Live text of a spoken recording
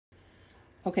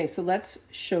Okay, so let's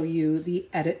show you the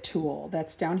edit tool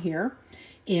that's down here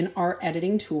in our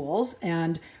editing tools.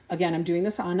 And again, I'm doing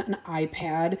this on an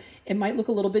iPad. It might look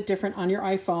a little bit different on your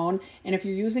iPhone. And if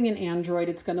you're using an Android,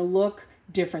 it's gonna look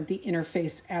different, the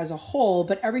interface as a whole,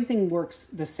 but everything works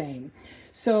the same.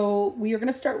 So we are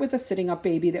gonna start with a sitting up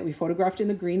baby that we photographed in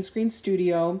the green screen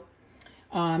studio.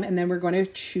 And then we're going to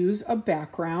choose a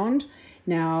background.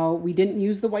 Now, we didn't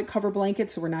use the white cover blanket,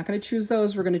 so we're not going to choose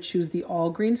those. We're going to choose the all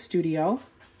green studio.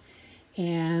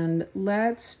 And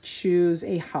let's choose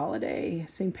a holiday.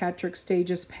 St. Patrick's Day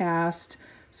just passed,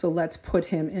 so let's put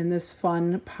him in this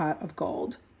fun pot of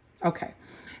gold. Okay,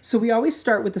 so we always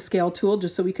start with the scale tool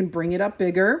just so we can bring it up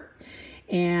bigger.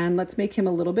 And let's make him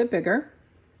a little bit bigger.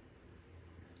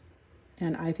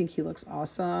 And I think he looks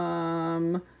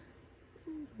awesome.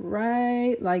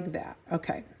 Right like that.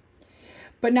 Okay.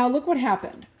 But now look what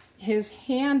happened. His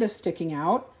hand is sticking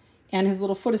out and his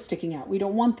little foot is sticking out. We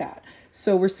don't want that.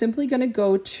 So we're simply going to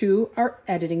go to our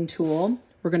editing tool.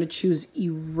 We're going to choose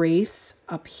erase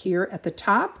up here at the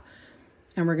top,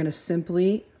 and we're going to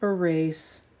simply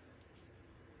erase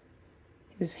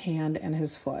his hand and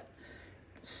his foot.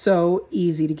 So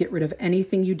easy to get rid of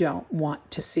anything you don't want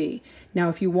to see. Now,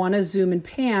 if you want to zoom and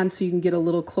pan so you can get a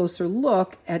little closer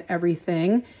look at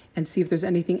everything and see if there's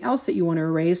anything else that you want to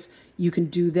erase, you can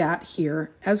do that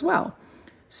here as well.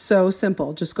 So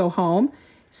simple. Just go home,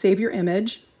 save your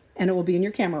image, and it will be in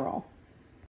your camera roll.